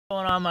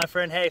What's going on, my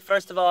friend? Hey,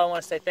 first of all, I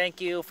want to say thank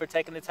you for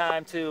taking the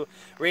time to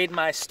read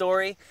my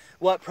story.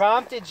 What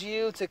prompted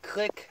you to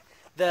click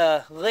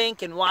the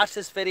link and watch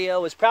this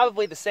video is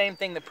probably the same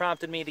thing that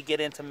prompted me to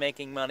get into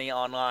making money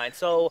online.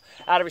 So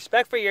out of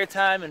respect for your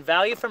time and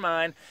value for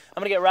mine,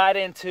 I'm going to get right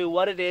into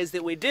what it is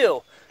that we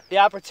do. The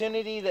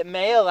opportunity that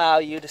may allow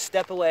you to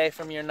step away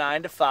from your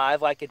 9 to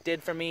 5 like it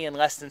did for me in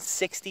less than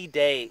 60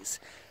 days.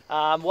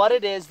 What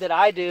it is that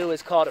I do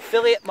is called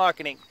affiliate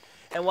marketing.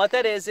 And what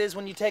that is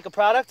when you take a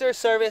product or a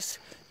service,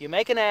 you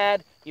make an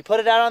ad, you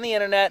put it out on the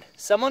internet,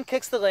 someone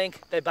clicks the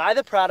link, they buy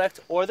the product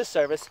or the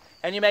service,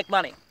 and you make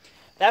money.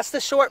 That's the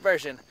short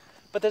version.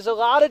 But there's a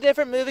lot of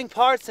different moving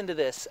parts into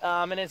this,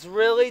 and it's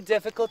really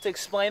difficult to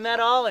explain that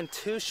all in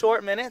 2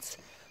 short minutes.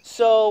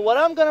 So what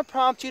I'm going to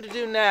prompt you to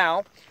do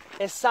now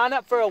is sign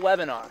up for a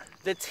webinar.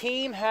 The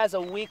team has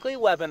a weekly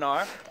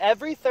webinar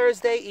every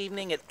Thursday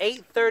evening at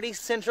 8:30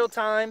 Central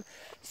Time,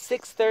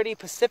 6:30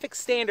 Pacific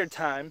Standard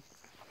Time.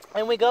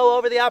 And we go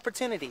over the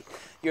opportunity,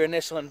 your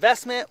initial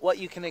investment, what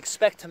you can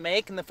expect to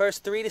make in the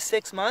first 3 to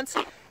 6 months,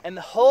 and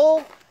the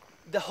whole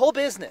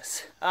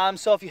business.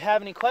 So if you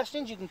have any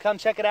questions, you can come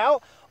check it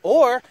out.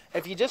 Or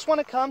if you just want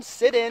to come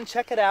sit in,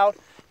 check it out,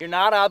 you're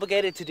not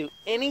obligated to do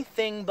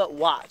anything but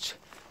watch.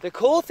 The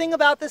cool thing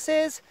about this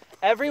is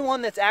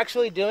everyone that's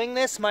actually doing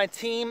this, my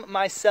team,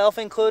 myself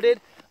included,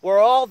 we're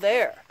all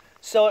there.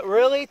 So it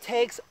really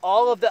takes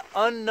all of the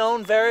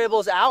unknown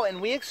variables out,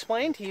 and we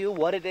explain to you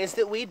what it is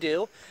that we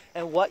do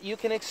and what you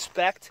can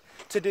expect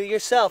to do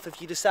yourself if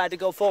you decide to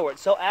go forward.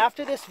 So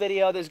after this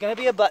video, there's going to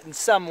be a button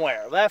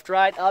somewhere, left,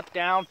 right, up,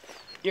 down.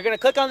 You're going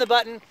to click on the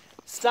button,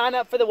 sign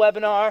up for the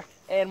webinar,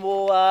 and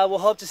we'll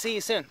hope to see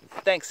you soon.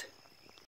 Thanks.